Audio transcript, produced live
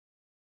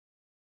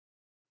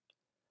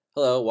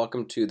Hello,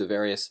 welcome to the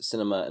various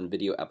cinema and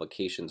video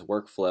applications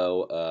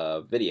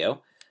workflow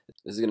video.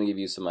 This is going to give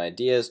you some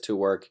ideas to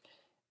work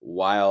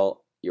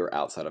while you're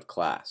outside of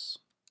class.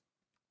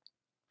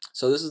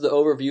 So this is the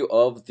overview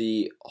of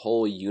the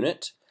whole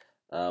unit.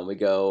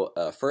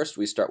 First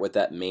we start with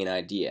that main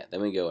idea.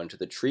 Then we go into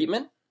the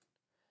treatment.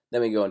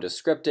 Then we go into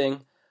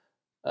scripting.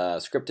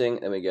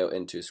 Then we go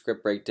into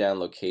script breakdown,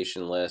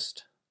 location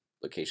list,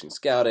 location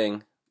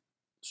scouting,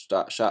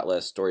 shot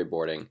list,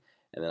 storyboarding,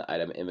 and then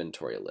item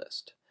inventory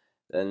list.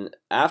 Then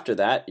after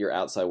that, your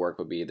outside work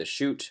would be the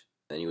shoot,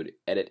 then you would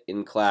edit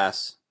in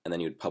class, and then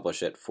you would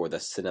publish it for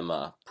the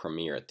cinema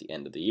premiere at the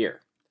end of the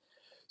year.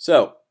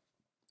 So,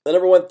 the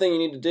number one thing you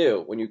need to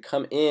do when you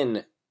come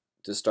in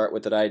to start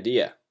with an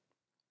idea,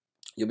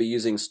 you'll be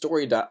using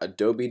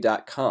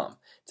story.adobe.com.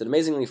 It's an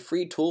amazingly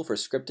free tool for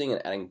scripting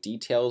and adding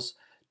details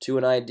to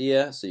an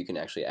idea, so you can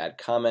actually add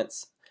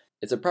comments.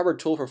 It's a proper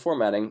tool for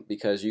formatting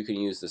because you can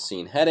use the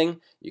scene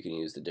heading, you can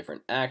use the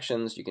different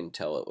actions, you can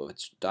tell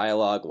what's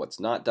dialogue, what's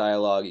not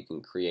dialogue, you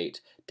can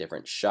create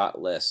different shot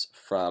lists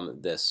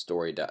from this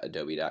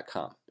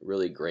story.adobe.com.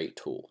 Really great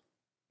tool.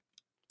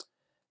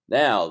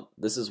 Now,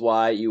 this is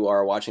why you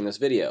are watching this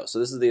video. So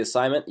this is the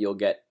assignment you'll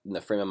get in the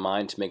frame of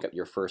mind to make up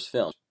your first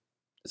film.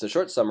 It's a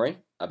short summary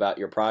about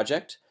your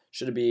project.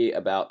 Should be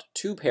about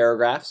 2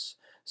 paragraphs.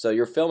 So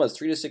your film is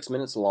 3 to 6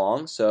 minutes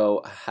long,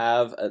 so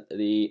have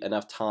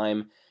enough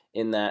time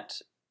in that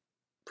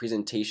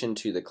presentation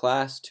to the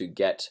class to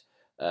get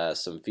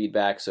some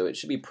feedback. So it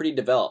should be pretty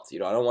developed. I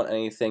don't want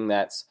anything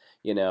that's,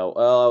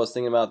 oh, I was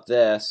thinking about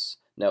this.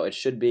 No, it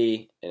should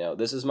be,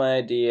 this is my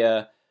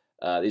idea.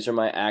 These are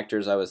my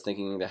actors I was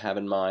thinking to have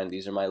in mind.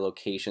 These are my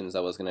locations I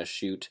was going to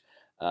shoot.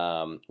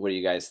 What do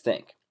you guys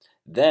think?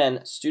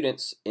 Then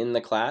students in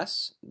the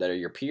class that are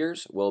your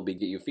peers will get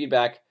you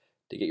feedback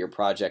to get your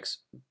projects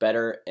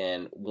better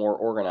and more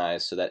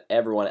organized so that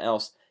everyone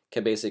else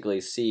can basically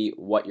see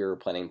what you're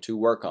planning to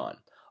work on.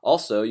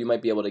 Also, you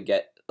might be able to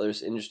get other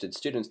interested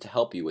students to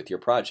help you with your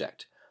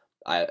project.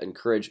 I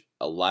encourage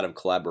a lot of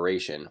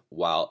collaboration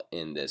while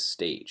in this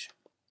stage.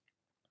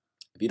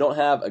 If you don't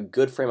have a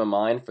good frame of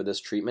mind for this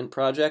treatment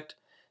project,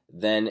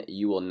 then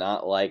you will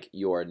not like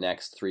your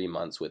next 3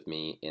 months with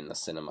me in the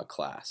cinema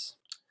class.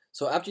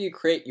 So after you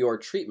create your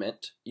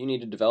treatment, you need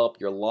to develop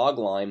your log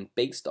line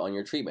based on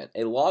your treatment.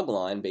 A log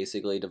line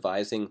basically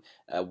devising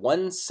a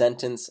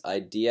 1-sentence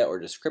idea or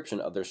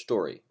description of their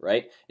story,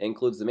 right? It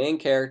includes the main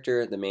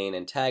character, the main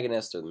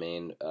antagonist, or the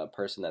main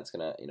person that's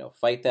going to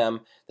fight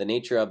them, the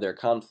nature of their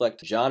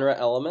conflict, genre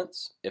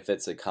elements. If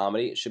it's a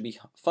comedy, it should be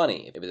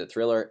funny. If it's a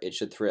thriller, it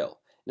should thrill.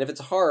 And if it's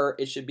a horror,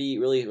 it should be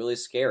really, really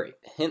scary.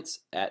 Hints,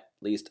 at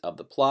least, of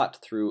the plot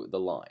through the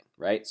line,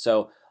 right?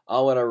 So I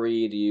want to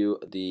read you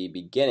the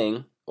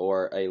beginning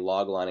or a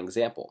logline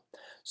example.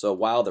 So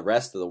while the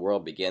rest of the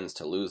world begins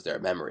to lose their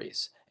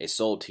memories, a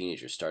soul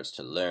teenager starts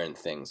to learn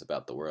things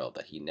about the world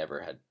that he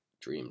never had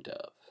dreamed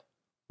of,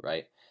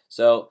 right?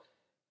 So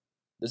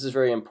this is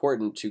very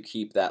important to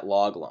keep that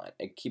log line.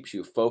 It keeps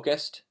you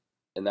focused,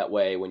 and that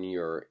way when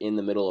you're in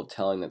the middle of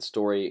telling that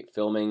story,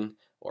 filming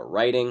or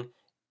writing,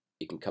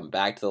 you can come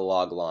back to the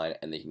log line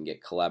and you can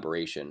get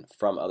collaboration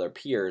from other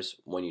peers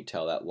when you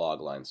tell that log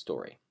line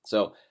story.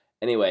 So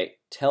anyway,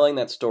 telling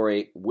that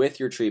story with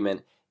your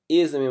treatment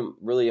is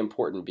really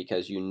important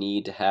because you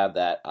need to have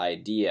that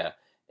idea,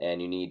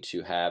 and you need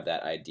to have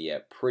that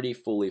idea pretty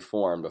fully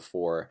formed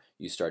before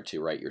you start to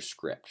write your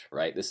script,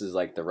 right? This is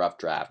like the rough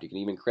draft. You can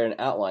even create an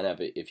outline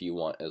of it if you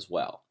want as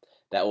well.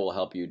 That will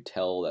help you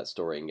tell that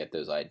story and get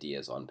those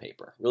ideas on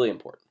paper. Really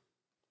important.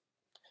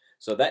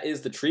 So that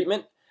is the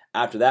treatment.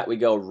 After that, we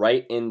go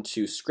right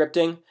into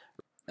scripting.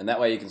 And that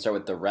way you can start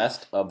with the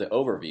rest of the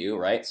overview,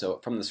 right?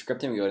 So from the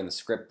scripting, we go into the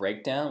script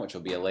breakdown, which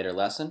will be a later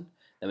lesson.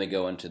 Then we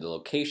go into the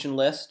location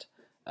list.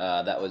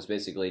 That was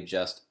basically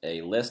just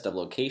a list of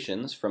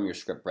locations from your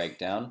script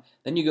breakdown.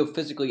 Then you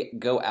physically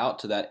go out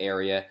to that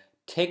area,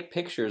 take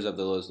pictures of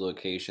those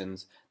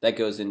locations. That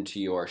goes into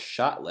your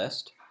shot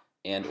list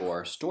and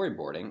or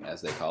storyboarding,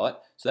 as they call it.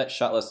 So that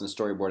shot list and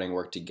storyboarding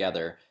work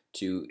together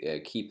to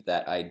keep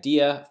that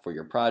idea for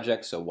your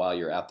project. So while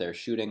you're out there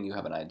shooting, you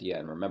have an idea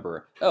and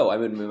remember, oh, I'm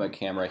going to move my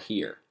camera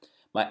here.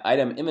 My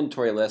item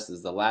inventory list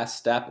is the last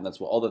step, and that's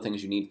all the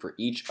things you need for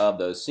each of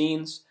those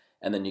scenes,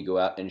 and then you go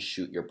out and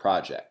shoot your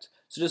project.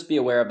 So just be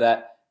aware of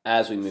that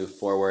as we move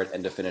forward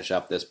and to finish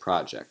up this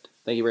project.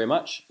 Thank you very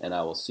much, and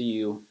I will see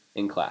you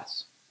in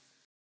class.